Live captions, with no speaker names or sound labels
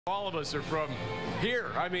All of us are from here.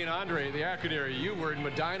 I mean, Andre, the Akron area, you were in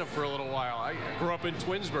Medina for a little while. I grew up in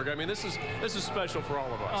Twinsburg. I mean, this is special for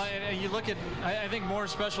all of us. And you look at, I think more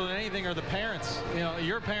special than anything are the parents. You know,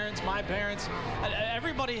 your parents, my parents.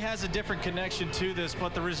 Everybody has a different connection to this,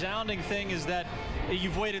 but the resounding thing is that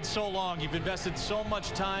you've waited so long. You've invested so much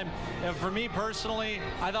time. For me personally,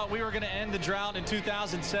 I thought we were going to end the drought in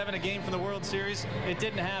 2007, a game from the World Series. It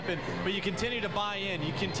didn't happen, but you continue to buy in.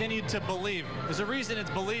 You continue to believe. There's a reason it's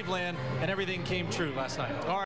Believe Land, and everything came true last night. All right.